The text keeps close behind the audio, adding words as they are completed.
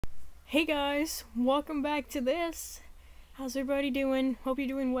Hey guys, welcome back to this. How's everybody doing? Hope you're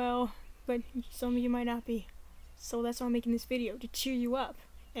doing well, but some of you might not be. So that's why I'm making this video, to cheer you up.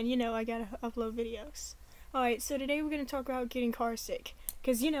 And you know, I gotta upload videos. Alright, so today we're gonna talk about getting car sick.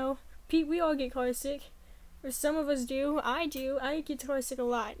 Cause you know, we all get car sick. Or some of us do. I do. I get car sick a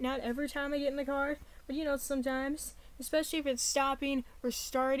lot. Not every time I get in the car, but you know, sometimes. Especially if it's stopping or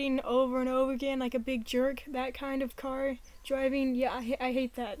starting over and over again like a big jerk. That kind of car driving, yeah, I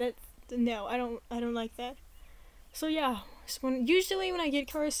hate that. No, I don't like that. So yeah, usually when I get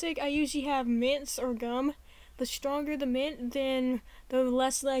car sick, I usually have mints or gum. The stronger the mint, then the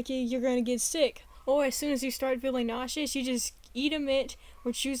less likely you're gonna get sick. Or as soon as you start feeling nauseous, you just eat a mint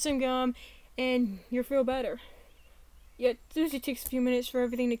or chew some gum, and you'll feel better. Yeah, it usually takes a few minutes for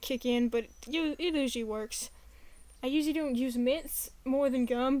everything to kick in, but it usually works. I usually don't use mints more than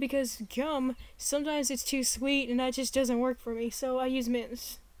gum because gum, sometimes it's too sweet and that just doesn't work for me, so I use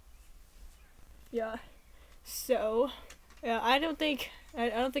mints. Yeah. So, yeah, I don't think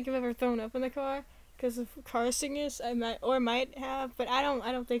I've ever thrown up in the car because of car sickness. I might have, but I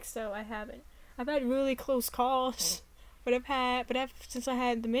don't think so. I haven't. I've had really close calls, but since I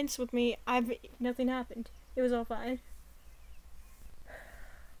had the mints with me, nothing happened. It was all fine.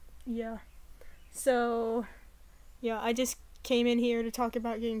 Yeah. So, yeah, I just came in here to talk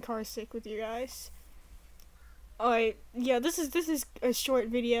about getting car sick with you guys. Alright, yeah, this is a short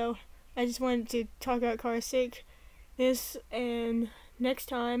video. I just wanted to talk about car sick. And next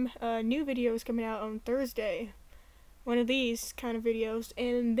time, a new video is coming out on Thursday. One of these kind of videos.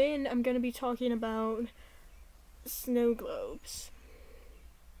 And then I'm going to be talking about snow globes.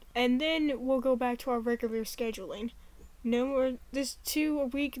 And then we'll go back to our regular scheduling. No more, this 2 a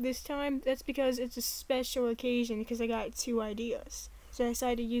week this time. That's because it's a special occasion because I got 2 ideas. So I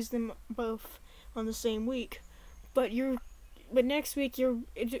decided to use them both on the same week. But next week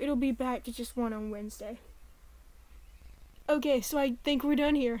it'll be back to just one on Wednesday. Okay, so I think we're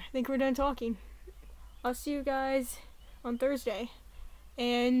done here. I think we're done talking. I'll see you guys on Thursday.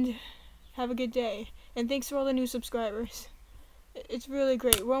 And have a good day. And thanks for all the new subscribers. It's really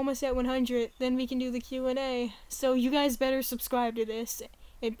great. We're almost at 100. Then we can do the Q&A. So you guys better subscribe to this.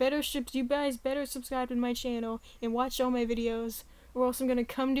 You guys better subscribe to my channel and watch all my videos, or else I'm gonna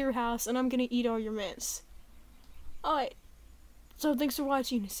come to your house and I'm gonna eat all your mints. Alright. So thanks for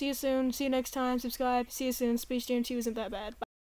watching. See you soon. See you next time. Subscribe. See you soon. Space Jam 2 isn't that bad. Bye.